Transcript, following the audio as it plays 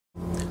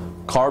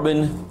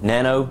Carbon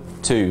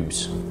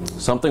nanotubes.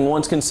 Something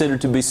once considered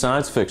to be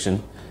science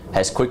fiction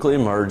has quickly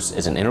emerged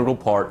as an integral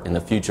part in the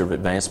future of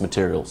advanced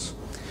materials.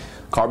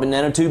 Carbon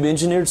nanotube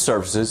engineered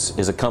surfaces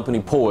is a company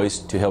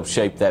poised to help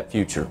shape that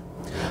future.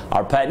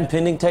 Our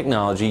patent-pending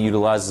technology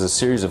utilizes a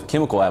series of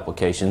chemical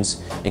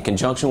applications in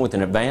conjunction with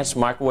an advanced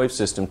microwave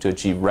system to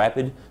achieve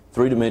rapid,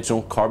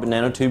 three-dimensional carbon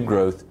nanotube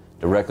growth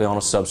directly on a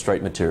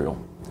substrate material.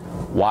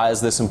 Why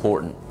is this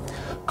important?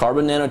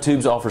 Carbon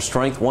nanotubes offer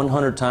strength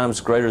 100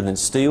 times greater than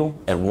steel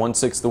at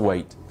 1/6 the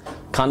weight,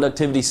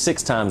 conductivity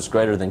 6 times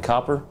greater than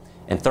copper,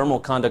 and thermal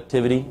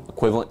conductivity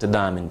equivalent to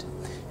diamond.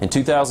 In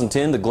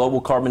 2010, the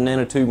global carbon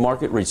nanotube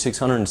market reached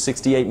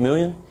 $668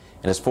 million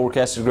and is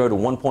forecasted to grow to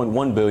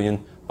 $1.1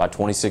 billion by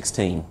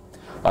 2016.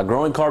 By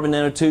growing carbon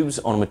nanotubes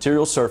on a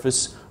material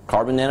surface,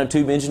 carbon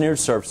nanotube engineered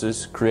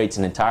surfaces creates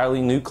an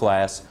entirely new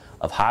class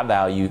of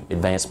high-value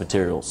advanced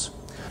materials.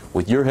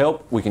 With your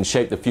help, we can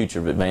shape the future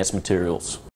of advanced materials.